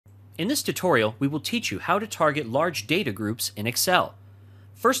In this tutorial, we will teach you how to target large data groups in Excel.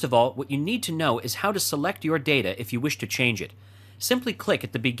 First of all, what you need to know is how to select your data if you wish to change it. Simply click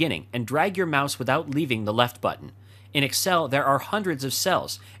at the beginning and drag your mouse without leaving the left button. In Excel, there are hundreds of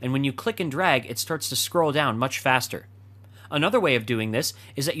cells, and when you click and drag, it starts to scroll down much faster. Another way of doing this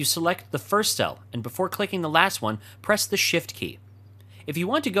is that you select the first cell, and before clicking the last one, press the Shift key. If you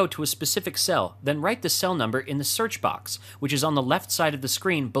want to go to a specific cell, then write the cell number in the search box, which is on the left side of the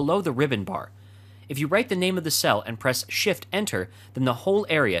screen below the ribbon bar. If you write the name of the cell and press Shift-Enter, then the whole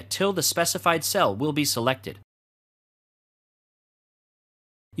area till the specified cell will be selected.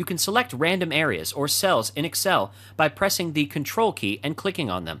 You can select random areas or cells in Excel by pressing the Control key and clicking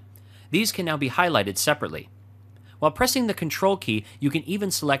on them. These can now be highlighted separately. While pressing the Control key, you can even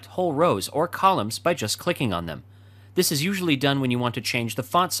select whole rows or columns by just clicking on them. This is usually done when you want to change the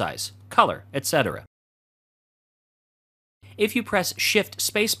font size, color, etc. If you press Shift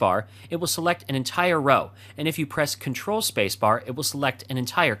Spacebar, it will select an entire row, and if you press Control Spacebar, it will select an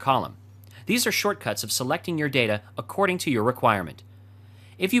entire column. These are shortcuts of selecting your data according to your requirement.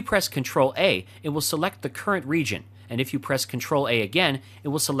 If you press Control A, it will select the current region, and if you press Control A again, it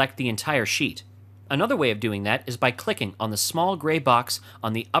will select the entire sheet. Another way of doing that is by clicking on the small gray box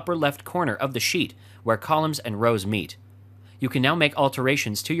on the upper left corner of the sheet, where columns and rows meet. You can now make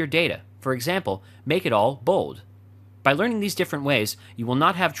alterations to your data. For example, make it all bold. By learning these different ways, you will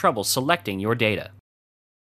not have trouble selecting your data.